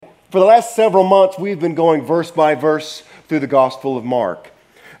For the last several months, we've been going verse by verse through the Gospel of Mark.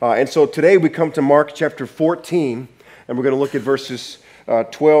 And so today we come to Mark chapter 14, and we're going to look at verses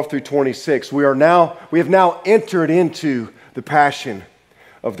 12 through 26. We have now entered into the passion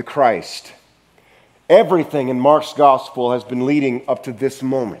of the Christ. Everything in Mark's Gospel has been leading up to this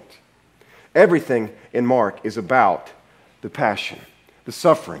moment. Everything in Mark is about the passion, the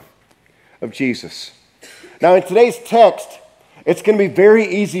suffering of Jesus. Now in today's text, it's going to be very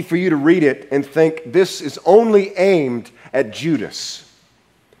easy for you to read it and think this is only aimed at Judas.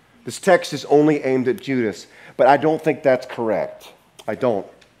 This text is only aimed at Judas, but I don't think that's correct. I don't.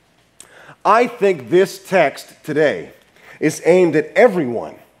 I think this text today is aimed at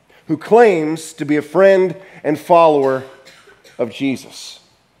everyone who claims to be a friend and follower of Jesus.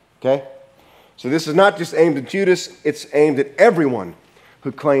 Okay? So this is not just aimed at Judas, it's aimed at everyone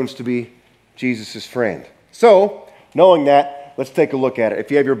who claims to be Jesus' friend. So, knowing that, let's take a look at it. If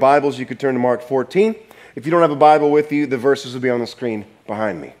you have your Bibles, you could turn to Mark 14. If you don't have a Bible with you, the verses will be on the screen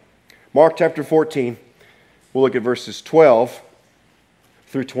behind me. Mark chapter 14, we'll look at verses 12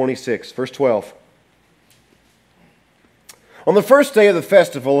 through 26. Verse 12. On the first day of the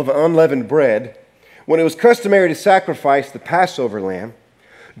festival of unleavened bread, when it was customary to sacrifice the Passover lamb,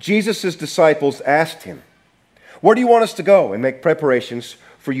 Jesus' disciples asked him, "Where do you want us to go and make preparations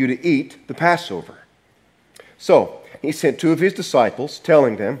for you to eat the Passover?" So he sent two of his disciples,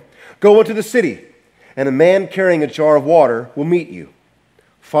 telling them, "Go into the city, and a man carrying a jar of water will meet you.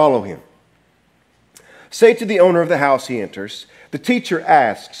 Follow him. Say to the owner of the house he enters, 'The teacher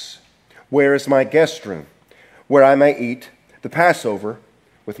asks, where is my guest room, where I may eat the Passover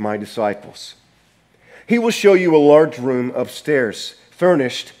with my disciples?' He will show you a large room upstairs,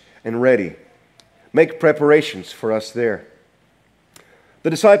 furnished and ready. Make preparations for us there."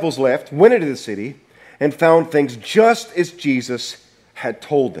 The disciples left, went into the city, and found things just as Jesus had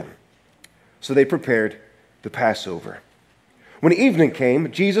told them. So they prepared the Passover. When evening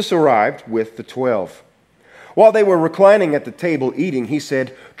came, Jesus arrived with the 12. While they were reclining at the table eating, he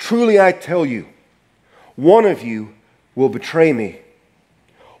said, "Truly I tell you, one of you will betray me,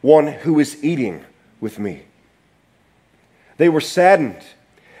 one who is eating with me." They were saddened,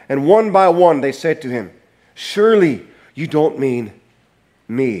 and one by one they said to him, "Surely you don't mean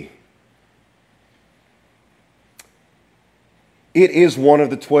me." "It is one of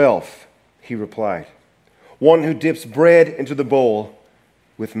the 12, he replied, "one who dips bread into the bowl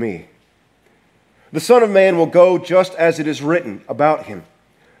with me. The Son of Man will go just as it is written about him.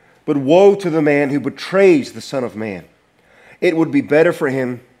 But woe to the man who betrays the Son of Man. It would be better for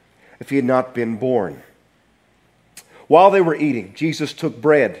him if he had not been born." While they were eating, Jesus took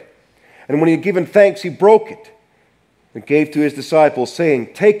bread, and when he had given thanks, he broke it and gave to his disciples,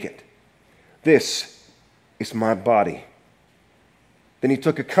 saying, "Take it. This is my body." Then he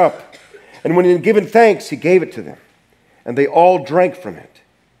took a cup, and when he had given thanks, he gave it to them, and they all drank from it.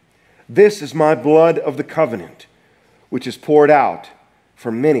 "This is my blood of the covenant, which is poured out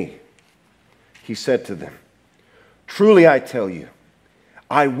for many," he said to them. "Truly I tell you,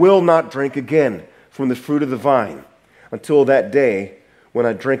 I will not drink again from the fruit of the vine until that day when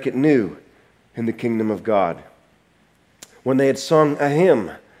I drink it new in the kingdom of God." When they had sung a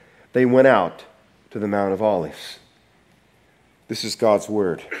hymn, they went out to the Mount of Olives. This is God's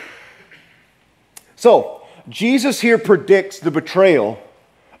word. So, Jesus here predicts the betrayal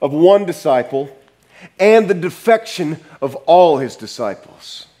of one disciple and the defection of all his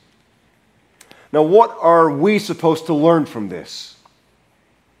disciples. Now, what are we supposed to learn from this?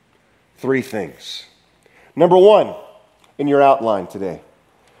 3 things. Number 1, in your outline today,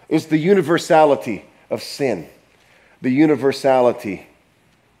 is the universality of sin. The universality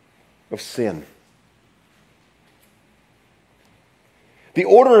of sin. The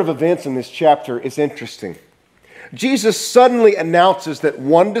order of events in this chapter is interesting. Jesus suddenly announces that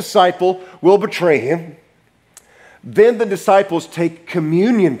one disciple will betray him. Then the disciples take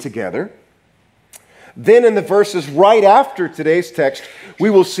communion together. Then in the verses right after today's text, we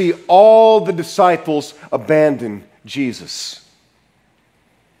will see all the disciples abandon Jesus.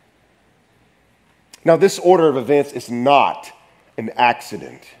 Now, this order of events is not an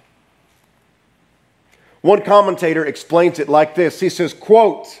accident. One commentator explains it like this. He says,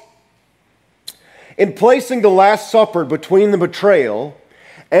 quote, "In placing the Last Supper between the betrayal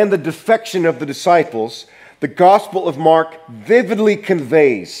and the defection of the disciples, the Gospel of Mark vividly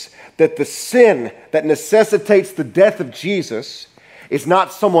conveys that the sin that necessitates the death of Jesus is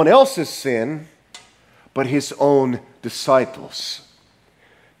not someone else's sin, but his own disciples.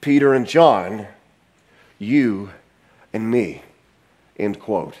 Peter and John, you and me." End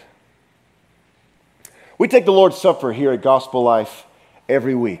quote. We take the Lord's Supper here at Gospel Life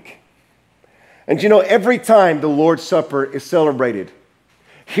every week. And you know, every time the Lord's Supper is celebrated,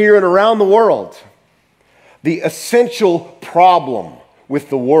 here and around the world, the essential problem with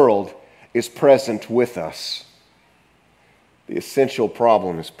the world is present with us. The essential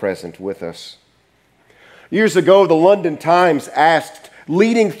problem is present with us. Years ago, the London Times asked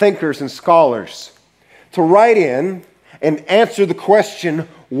leading thinkers and scholars to write in and answer the question,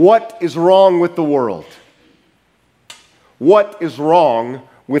 what is wrong with the world? What is wrong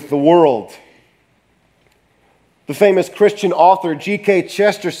with the world? The famous Christian author G.K.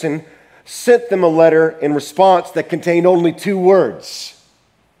 Chesterton sent them a letter in response that contained only 2 words.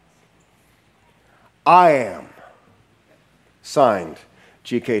 I am. Signed,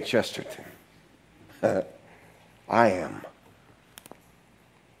 G.K. Chesterton. I am.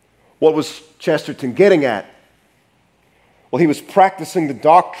 What was Chesterton getting at? Well, he was practicing the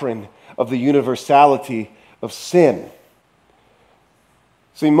doctrine of the universality of sin.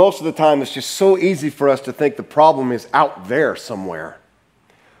 See, most of the time it's just so easy for us to think the problem is out there somewhere.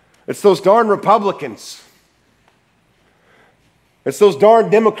 It's those darn Republicans. It's those darn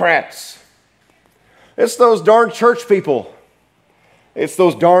Democrats. It's those darn church people. It's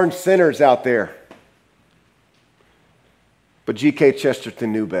those darn sinners out there. But G.K.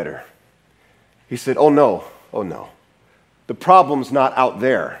 Chesterton knew better. He said, oh no. The problem's not out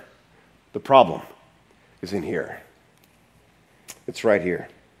there. The problem is in here. It's right here.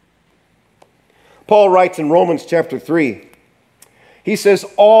 Paul writes in Romans chapter 3, he says,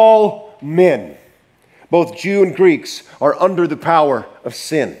 all men, both Jew and Greeks, are under the power of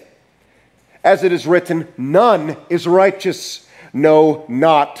sin. As it is written, none is righteous, no,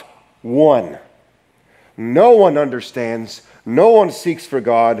 not one. No one understands, no one seeks for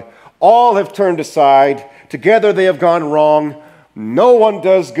God. All have turned aside, together they have gone wrong. No one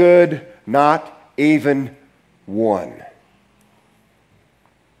does good, not even one.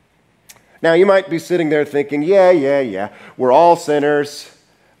 Now, you might be sitting there thinking, yeah, we're all sinners.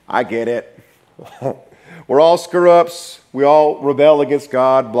 I get it. We're all screw-ups. We all rebel against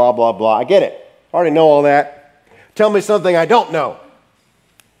God, blah, blah, blah. I get it. I already know all that. Tell me something I don't know.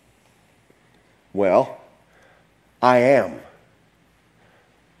 Well, I am.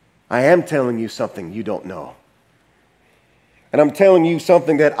 I am telling you something you don't know. And I'm telling you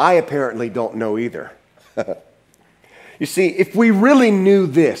something that I apparently don't know either. You see, if we really knew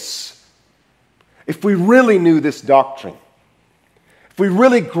this, if we really knew this doctrine, if we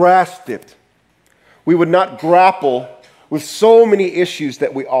really grasped it, we would not grapple with so many issues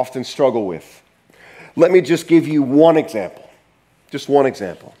that we often struggle with. Let me just give you one example. Just one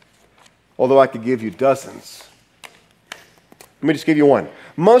example. Although I could give you dozens. Let me just give you one.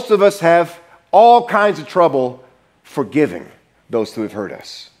 Most of us have all kinds of trouble forgiving those who have hurt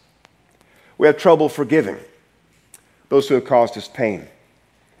us. We have trouble forgiving those who have caused us pain.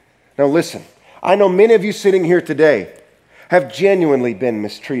 Now listen, I know many of you sitting here today have genuinely been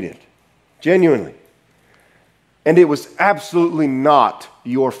mistreated. Genuinely. And it was absolutely not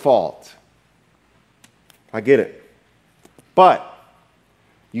your fault. I get it. But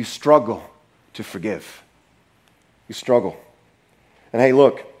you struggle to forgive. You struggle. And hey,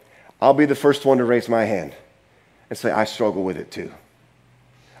 look, I'll be the first one to raise my hand and say, I struggle with it too.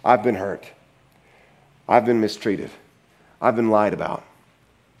 I've been hurt. I've been mistreated. I've been lied about.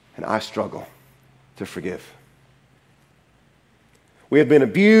 And I struggle to forgive. We have been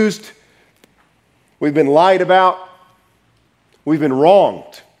abused. We've been lied about. We've been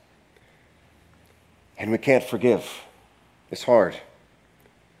wronged. And we can't forgive. It's hard.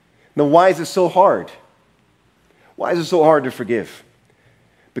 Now, why is it so hard? Why is it so hard to forgive?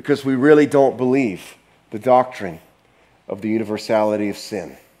 Because we really don't believe the doctrine of the universality of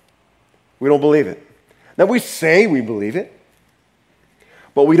sin. We don't believe it. Now, we say we believe it,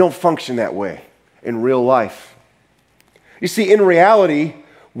 but we don't function that way in real life. You see, in reality,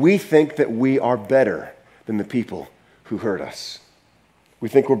 we think that we are better than the people who hurt us. We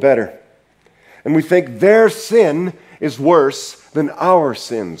think we're better. And we think their sin is worse than our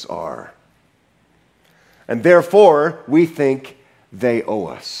sins are. And therefore, we think they owe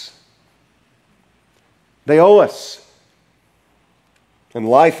us. They owe us. And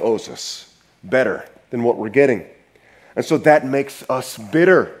life owes us better than what we're getting. And so that makes us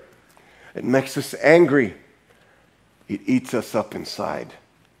bitter. It makes us angry. It eats us up inside.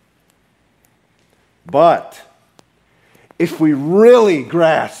 But if we really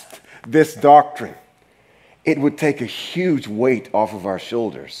grasped this doctrine, it would take a huge weight off of our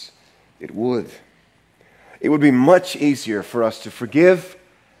shoulders. It would. It would be much easier for us to forgive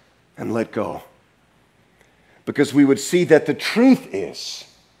and let go. Because we would see that the truth is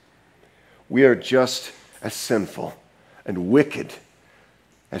we are just as sinful and wicked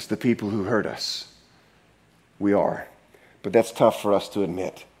as the people who hurt us. We are. But that's tough for us to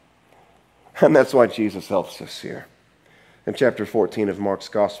admit. And that's why Jesus helps us here in chapter 14 of Mark's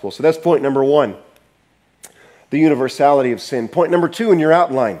Gospel. So that's point number one, the universality of sin. Point number two in your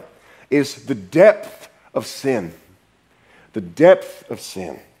outline is the depth of sin. The depth of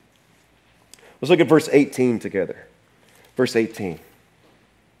sin. Let's look at verse 18 together. Verse 18.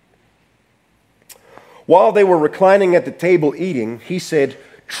 While they were reclining at the table eating, he said,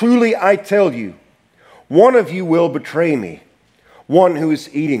 "Truly I tell you, one of you will betray me, one who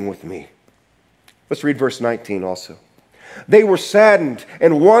is eating with me." Let's read verse 19 also. They were saddened,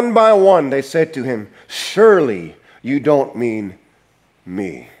 and one by one they said to him, "Surely you don't mean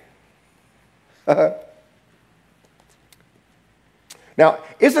me." Now,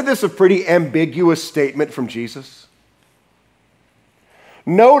 isn't this a pretty ambiguous statement from Jesus?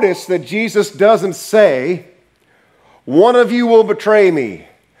 Notice that Jesus doesn't say, "One of you will betray me,"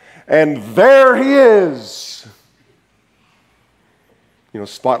 and there he is.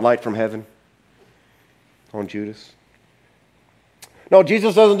 Spotlight from heaven on Judas. No,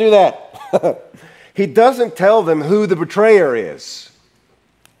 Jesus doesn't do that. He doesn't tell them who the betrayer is.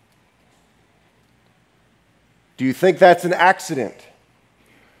 Do you think that's an accident?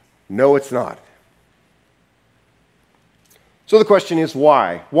 No, it's not. So the question is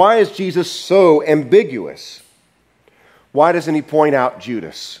why? Why is Jesus so ambiguous? Why doesn't he point out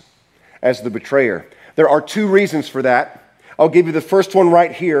Judas as the betrayer? There are two reasons for that. I'll give you the first one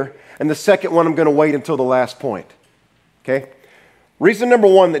right here, and the second one I'm going to wait until the last point. Okay? Reason number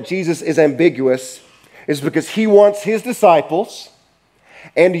one that Jesus is ambiguous is because he wants his disciples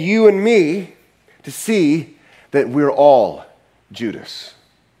and you and me to see that we're all Judas.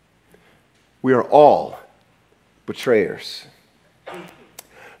 We are all betrayers.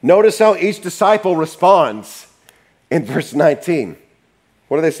 Notice how each disciple responds in verse 19.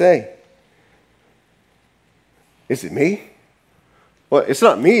 What do they say? Is it me? Well, it's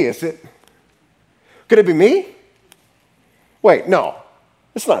not me, is it? Could it be me? Wait, no,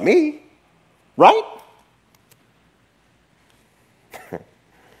 it's not me, right?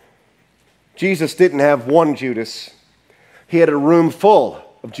 Jesus didn't have one Judas. He had a room full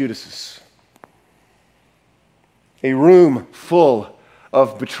of Judases. A room full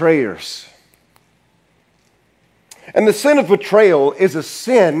of betrayers. And the sin of betrayal is a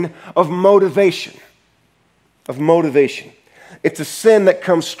sin of motivation. Of motivation. It's a sin that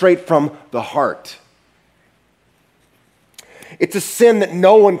comes straight from the heart. It's a sin that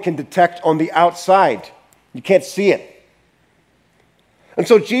no one can detect on the outside. You can't see it. And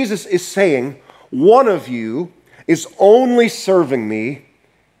so Jesus is saying, one of you is only serving me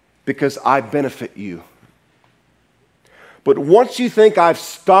because I benefit you. But once you think I've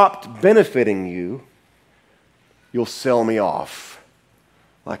stopped benefiting you, you'll sell me off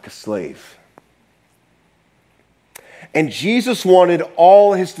like a slave. And Jesus wanted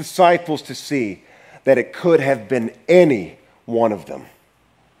all his disciples to see that it could have been any one of them.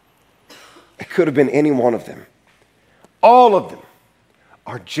 It could have been any one of them. All of them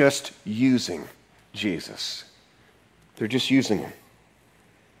are just using Jesus. They're just using him.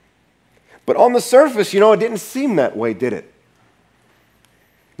 But on the surface, it didn't seem that way, did it?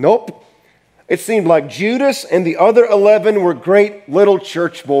 Nope. It seemed like Judas and the other 11 were great little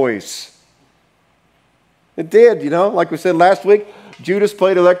church boys. It did, like we said last week, Judas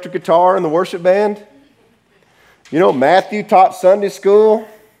played electric guitar in the worship band. Matthew taught Sunday school.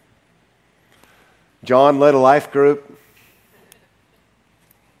 John led a life group.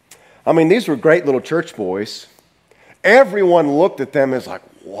 These were great little church boys. Everyone looked at them as like,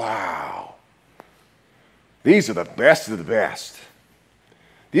 wow, these are the best of the best.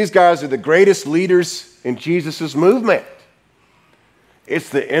 These guys are the greatest leaders in Jesus' movement. It's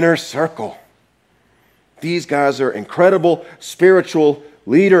the inner circle. These guys are incredible spiritual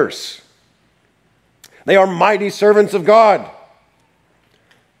leaders. They are mighty servants of God.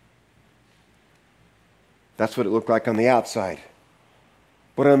 That's what it looked like on the outside.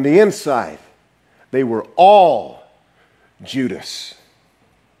 But on the inside, they were all Judas.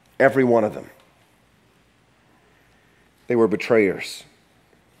 Every one of them. They were betrayers.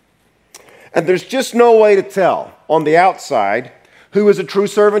 And there's just no way to tell on the outside who is a true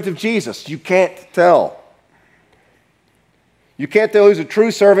servant of Jesus. You can't tell. You can't tell who's a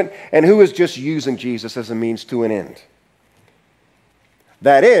true servant and who is just using Jesus as a means to an end.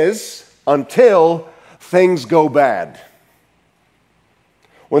 That is, until things go bad.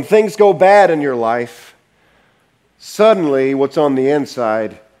 When things go bad in your life, suddenly what's on the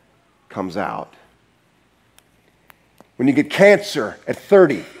inside comes out. When you get cancer at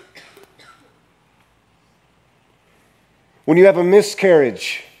 30, when you have a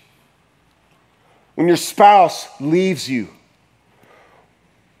miscarriage, when your spouse leaves you,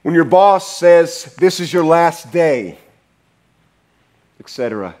 when your boss says, this is your last day,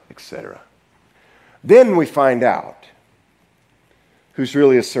 etc., etc. Then we find out who's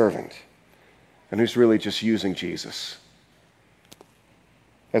really a servant and who's really just using Jesus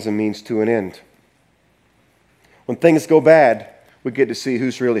as a means to an end. When things go bad, we get to see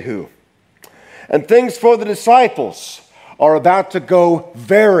who's really who. And things for the disciples are about to go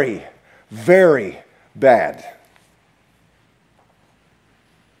very, very bad.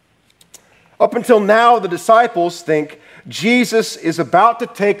 Up until now, the disciples think Jesus is about to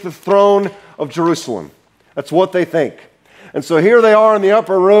take the throne of Jerusalem. That's what they think. And so here they are in the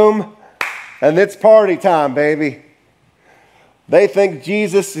upper room, and it's party time, baby. They think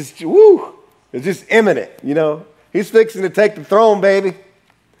Jesus is just imminent, you know. He's fixing to take the throne, baby.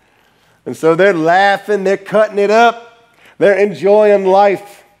 And so they're laughing, they're cutting it up, they're enjoying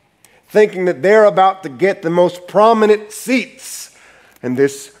life, thinking that they're about to get the most prominent seats in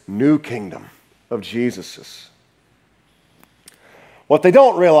this new kingdom of Jesus's. What they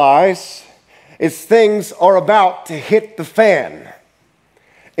don't realize is things are about to hit the fan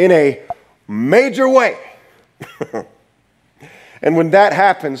in a major way. And when that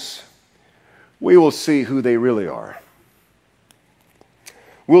happens, we will see who they really are.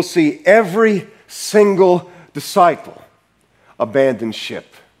 We'll see every single disciple abandon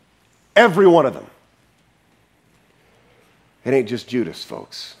ship. Every one of them. It ain't just Judas,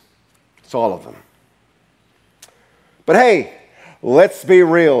 folks. It's all of them. But hey, let's be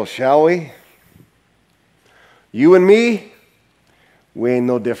real, shall we? You and me, we ain't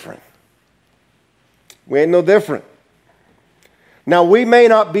no different. We ain't no different. Now, we may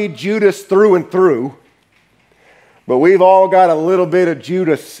not be Judas through and through, but we've all got a little bit of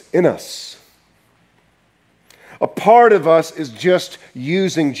Judas in us. A part of us is just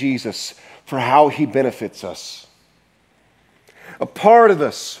using Jesus for how he benefits us. A part of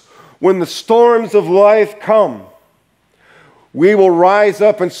us, when the storms of life come, we will rise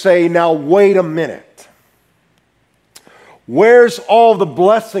up and say, now wait a minute. Where's all the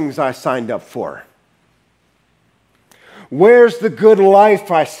blessings I signed up for? Where's the good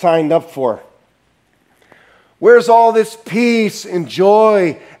life I signed up for? Where's all this peace and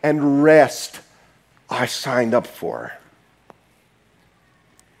joy and rest I signed up for?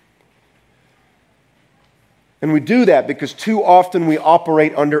 And we do that because too often we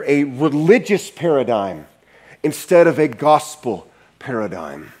operate under a religious paradigm instead of a gospel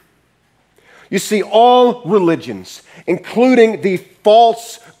paradigm. You see, all religions, including the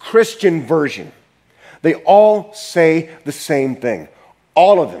false Christian version, they all say the same thing.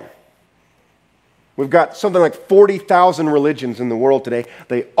 All of them. We've got something like 40,000 religions in the world today.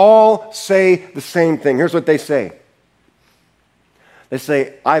 They all say the same thing. Here's what they say. They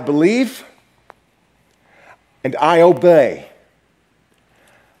say, I believe and I obey.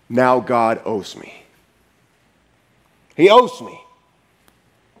 Now God owes me. He owes me.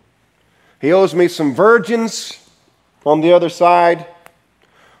 He owes me some virgins on the other side,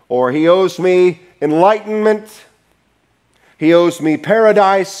 or he owes me enlightenment. He owes me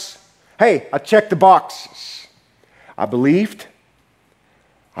paradise. Hey, I checked the boxes. I believed.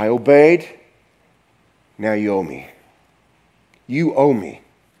 I obeyed. Now you owe me. You owe me.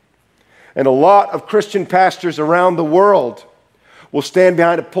 And a lot of Christian pastors around the world will stand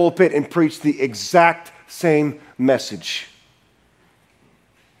behind a pulpit and preach the exact same message.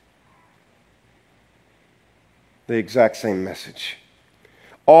 The exact same message.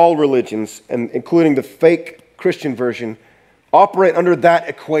 All religions, and including the fake Christian version, operate under that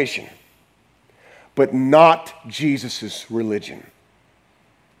equation, but not Jesus' religion.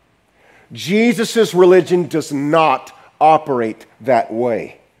 Jesus' religion does not operate that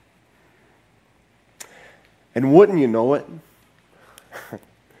way. And wouldn't you know it?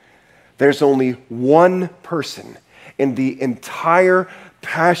 There's only one person in the entire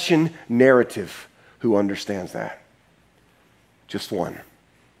Passion narrative who understands that. Just one.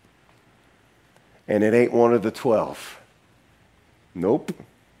 And it ain't one of the 12. Nope.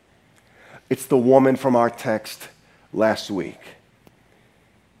 It's the woman from our text last week.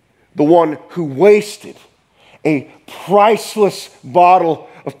 The one who wasted a priceless bottle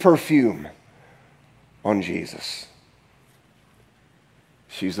of perfume on Jesus.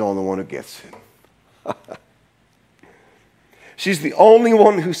 She's the only one who gets it. She's the only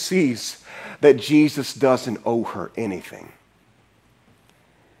one who sees that Jesus doesn't owe her anything.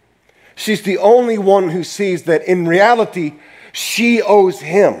 She's the only one who sees that in reality, she owes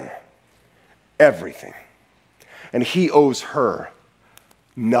him everything. And he owes her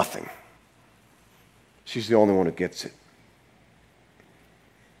nothing. She's the only one who gets it.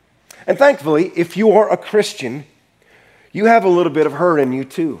 And thankfully, if you are a Christian, you have a little bit of her in you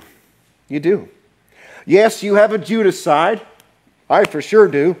too. You do. Yes, you have a Judas side. I for sure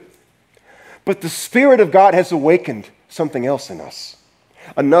do. But the Spirit of God has awakened something else in us.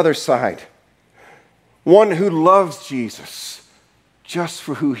 Another side. One who loves Jesus just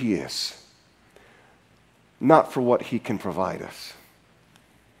for who he is, not for what he can provide us.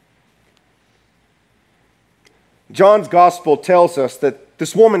 John's gospel tells us that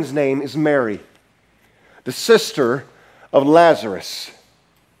this woman's name is Mary, the sister of Lazarus.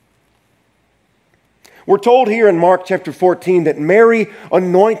 We're told here in Mark chapter 14 that Mary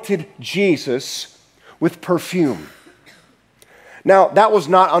anointed Jesus with perfume. Now, that was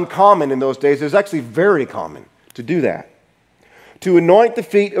not uncommon in those days. It was actually very common to do that. To anoint the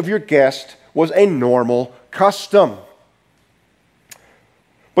feet of your guest was a normal custom.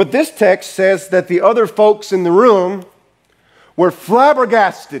 But this text says that the other folks in the room were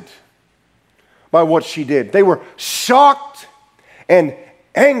flabbergasted by what she did. They were shocked and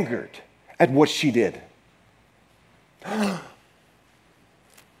angered at what she did.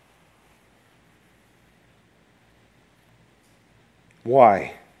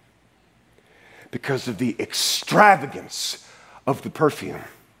 Why? Because of the extravagance of the perfume.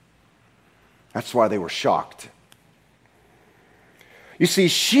 That's why they were shocked. You see,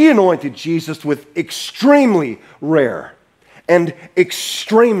 she anointed Jesus with extremely rare and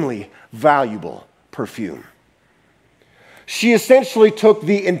extremely valuable perfume. She essentially took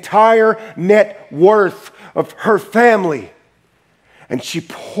the entire net worth of her family and she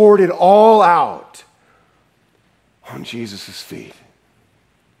poured it all out on Jesus' feet.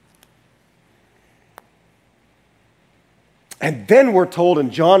 And then we're told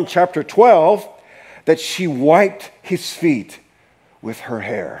in John chapter 12 that she wiped his feet with her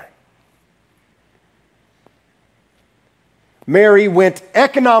hair. Mary went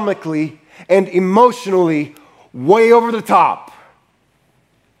economically and emotionally way over the top.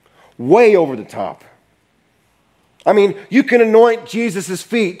 Way over the top. I mean, you can anoint Jesus'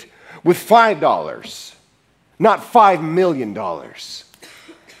 feet with $5, not $5 million.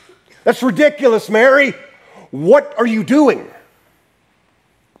 That's ridiculous, Mary. What are you doing?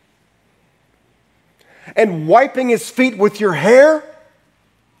 And wiping his feet with your hair?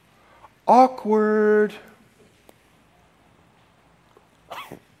 Awkward.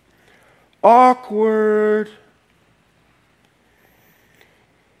 Awkward.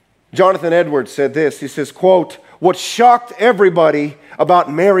 Jonathan Edwards said this. He says, quote, "What shocked everybody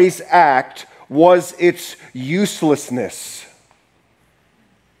about Mary's act was its uselessness."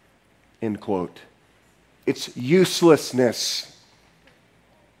 End quote. Its uselessness.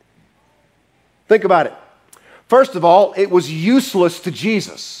 Think about it. First of all, it was useless to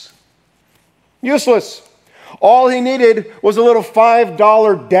Jesus. Useless. All he needed was a little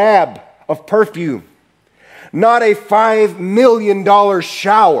 $5 dab of perfume, not a $5 million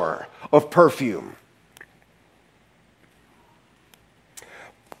shower of perfume.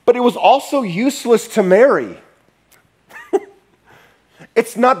 But it was also useless to Mary.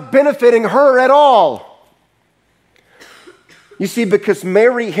 It's not benefiting her at all. You see, because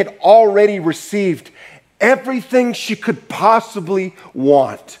Mary had already received everything she could possibly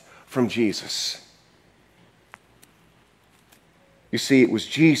want from Jesus. You see, it was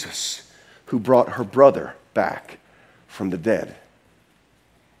Jesus who brought her brother back from the dead.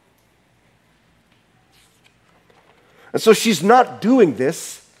 And so she's not doing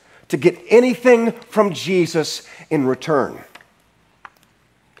this to get anything from Jesus in return.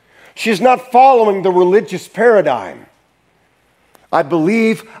 She's not following the religious paradigm. I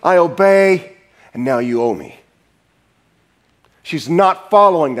believe, I obey, and now you owe me. She's not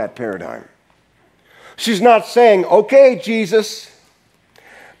following that paradigm. She's not saying, okay, Jesus,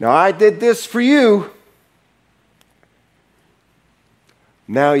 now I did this for you.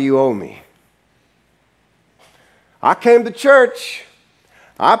 Now you owe me. I came to church.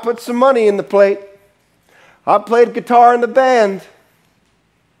 I put some money in the plate. I played guitar in the band.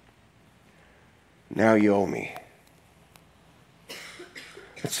 Now you owe me.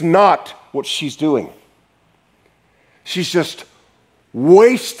 It's not what she's doing. She's just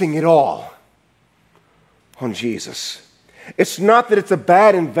wasting it all on Jesus. It's not that it's a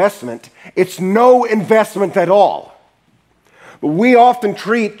bad investment. It's no investment at all. But we often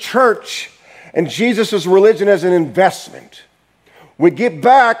treat church and Jesus' religion as an investment. We get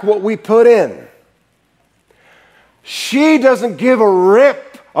back what we put in. She doesn't give a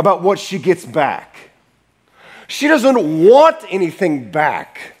rip about what she gets back. She doesn't want anything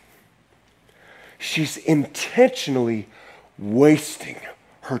back. She's intentionally wasting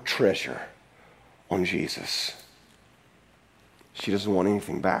her treasure on Jesus. She doesn't want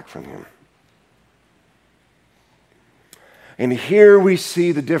anything back from him. And here we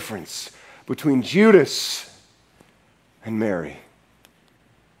see the difference between Judas and Mary.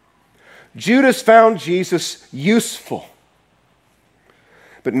 Judas found Jesus useful,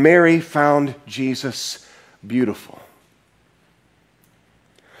 but Mary found Jesus beautiful.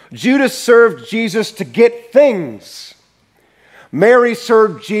 Judas served Jesus to get things. Mary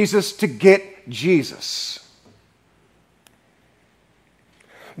served Jesus to get Jesus.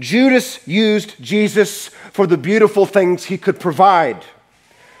 Judas used Jesus for the beautiful things he could provide.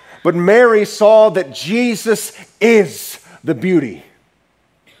 But Mary saw that Jesus is the beauty.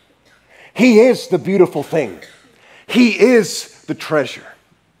 He is the beautiful thing. He is the treasure.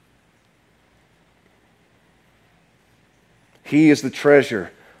 He is the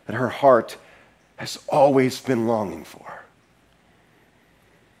treasure that her heart has always been longing for.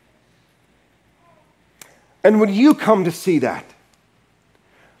 And when you come to see that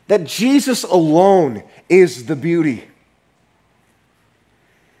Jesus alone is the beauty,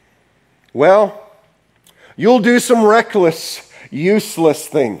 well, you'll do some reckless, useless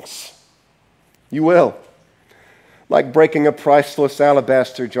things. You will. Like breaking a priceless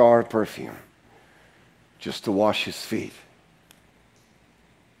alabaster jar of perfume just to wash his feet.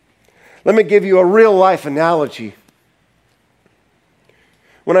 Let me give you a real-life analogy.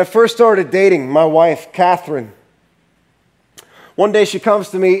 When I first started dating my wife, Catherine, one day she comes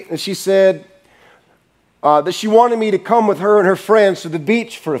to me and she said that she wanted me to come with her and her friends to the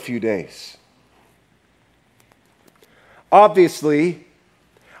beach for a few days. Obviously,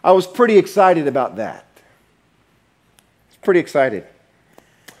 I was pretty excited about that. I was pretty excited.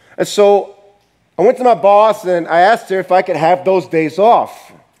 And so I went to my boss and I asked her if I could have those days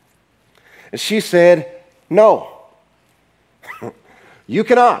off. And she said, no, you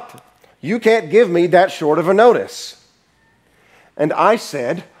cannot. You can't give me that short of a notice. And I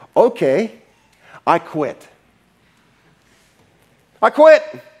said, okay, I quit. I quit.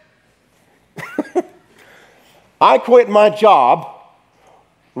 I quit my job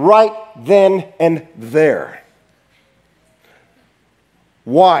right then and there.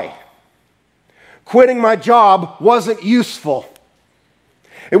 Why? Quitting my job wasn't useful.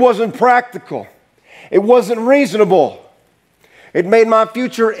 It wasn't practical. It wasn't reasonable. It made my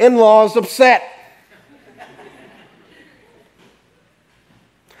future in-laws upset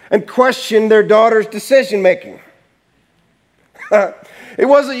and question their daughter's decision-making. It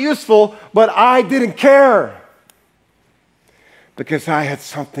wasn't useful, but I didn't care because I had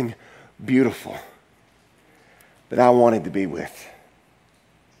something beautiful that I wanted to be with.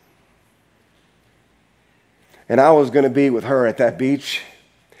 And I was going to be with her at that beach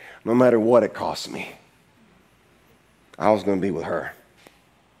no matter what it cost me. I was going to be with her.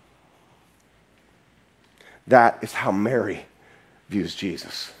 That is how Mary views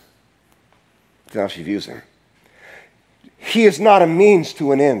Jesus. That's how she views him. He is not a means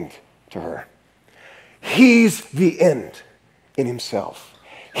to an end to her. He's the end in himself.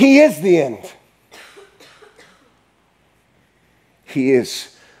 He is the end. He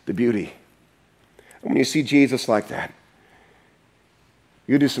is the beauty. And when you see Jesus like that,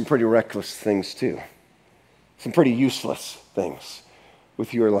 you do some pretty reckless things too. Some pretty useless things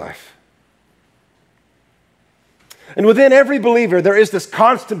with your life. And within every believer, there is this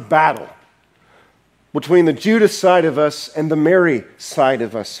constant battle between the Judas side of us and the Mary side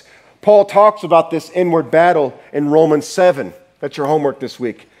of us. Paul talks about this inward battle in Romans 7. That's your homework this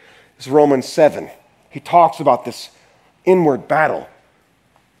week. It's Romans 7. He talks about this inward battle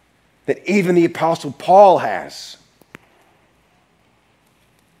that even the Apostle Paul has.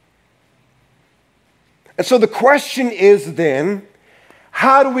 And so the question is then,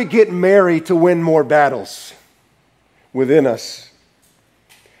 how do we get Mary to win more battles within us?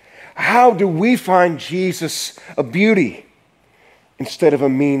 How do we find Jesus a beauty instead of a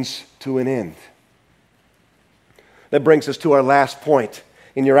means to an end? That brings us to our last point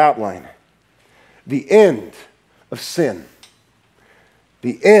in your outline. The end of sin.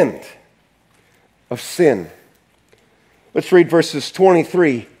 The end of sin. Let's read verses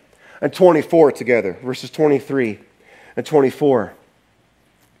 23 and 24 together. Verses 23 and 24.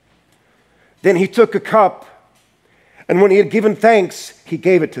 Then he took a cup, and when he had given thanks, he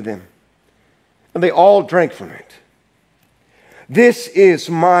gave it to them. And they all drank from it. This is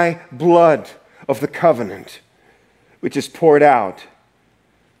my blood of the covenant, which is poured out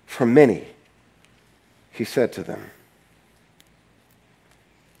for many, he said to them.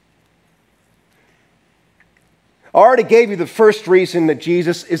 I already gave you the first reason that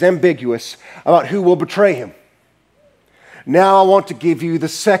Jesus is ambiguous about who will betray him. Now I want to give you the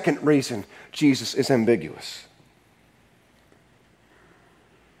second reason Jesus is ambiguous.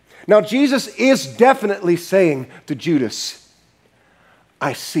 Now, Jesus is definitely saying to Judas,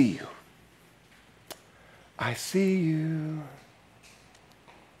 I see you. I see you.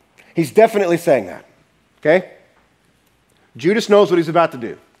 He's definitely saying that, okay? Judas knows what he's about to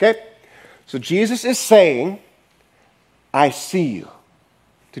do, okay? So Jesus is saying, I see you,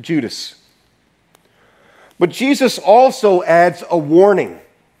 to Judas. But Jesus also adds a warning.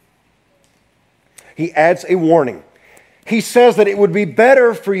 He adds a warning. He says that it would be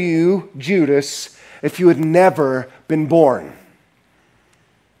better for you, Judas, if you had never been born.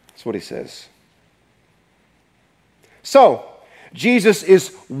 That's what he says. So, Jesus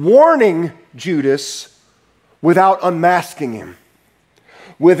is warning Judas without unmasking him,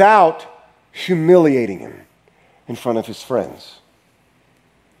 without humiliating him in front of his friends.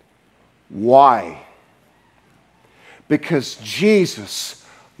 Why? Because Jesus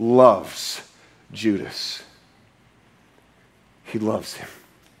loves Judas. He loves him.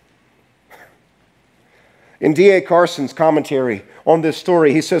 In D.A. Carson's commentary on this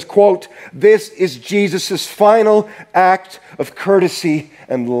story, he says, quote, "This is Jesus' final act of courtesy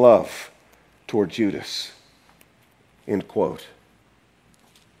and love toward Judas." End quote.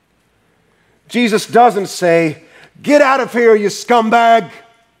 Jesus doesn't say, "Get out of here, you scumbag."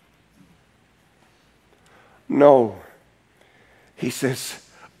 No. He says,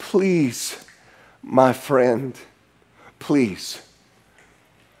 "Please, my friend, please,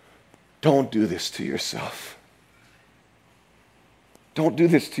 don't do this to yourself. Don't do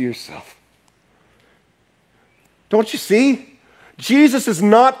this to yourself." Don't you see? Jesus is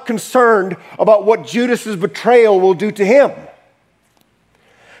not concerned about what Judas's betrayal will do to him.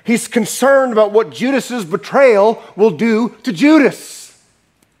 He's concerned about what Judas's betrayal will do to Judas.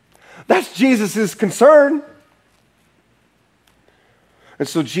 That's Jesus' concern. And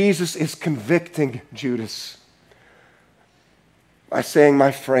so Jesus is convicting Judas by saying,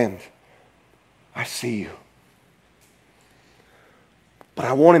 "My friend, I see you. But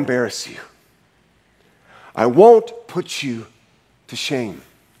I won't embarrass you. I won't put you to shame.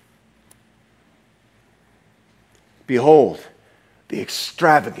 Behold the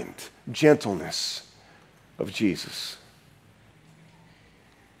extravagant gentleness of Jesus."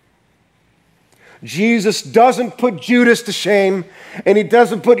 Jesus doesn't put Judas to shame, and he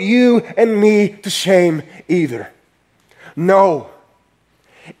doesn't put you and me to shame either. No.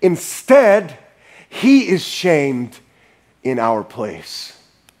 Instead, he is shamed in our place.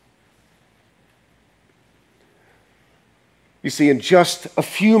 You see, in just a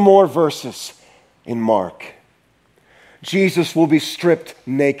few more verses in Mark, Jesus will be stripped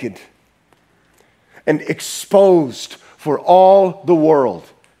naked and exposed for all the world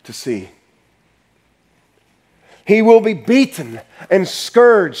to see. He will be beaten and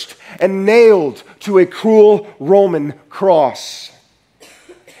scourged and nailed to a cruel Roman cross.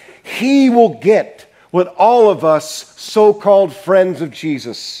 He will get what all of us so-called friends of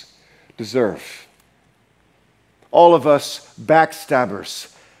Jesus deserve. All of us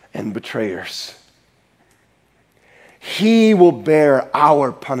backstabbers and betrayers. He will bear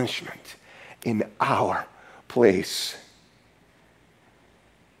our punishment in our place.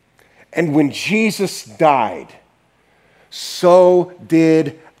 And when Jesus died, so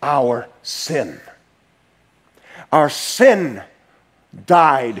did our sin. Our sin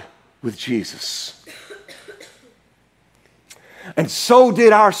died with Jesus. And so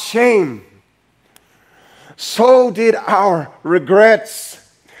did our shame. So did our regrets.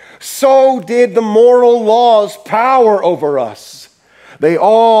 So did the moral law's power over us. They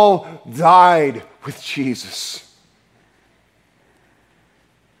all died with Jesus.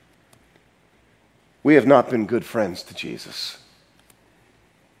 We have not been good friends to Jesus.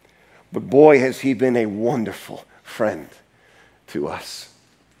 But boy, has he been a wonderful friend to us.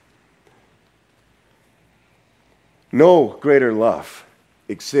 No greater love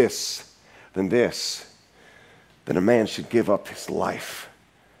exists than this, that a man should give up his life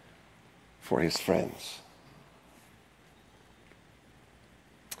for his friends.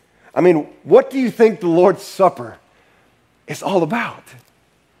 I mean, what do you think the Lord's Supper is all about?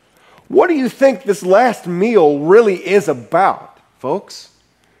 What do you think this last meal really is about, folks?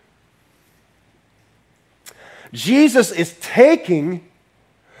 Jesus is taking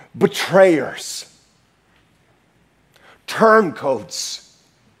betrayers, turncoats.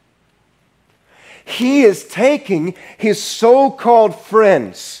 He is taking his so-called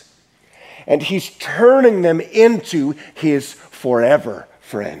friends and he's turning them into his forever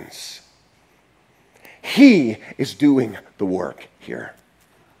friends. He is doing the work here.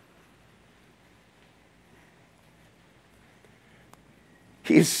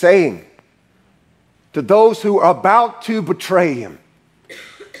 He is saying to those who are about to betray him,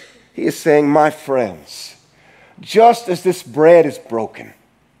 He is saying, my friends, just as this bread is broken,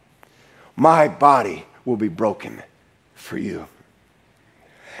 my body will be broken for you.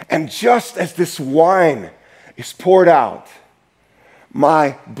 And just as this wine is poured out,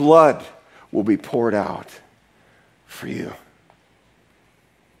 my blood will be poured out for you,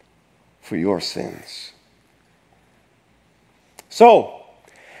 for your sins. So,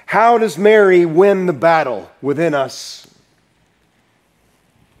 how does Mary win the battle within us?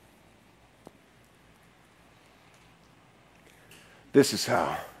 This is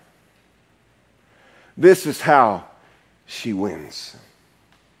how. This is how she wins.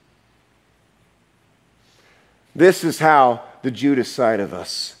 This is how the Judas side of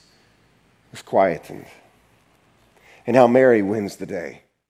us is quietened, and how Mary wins the day.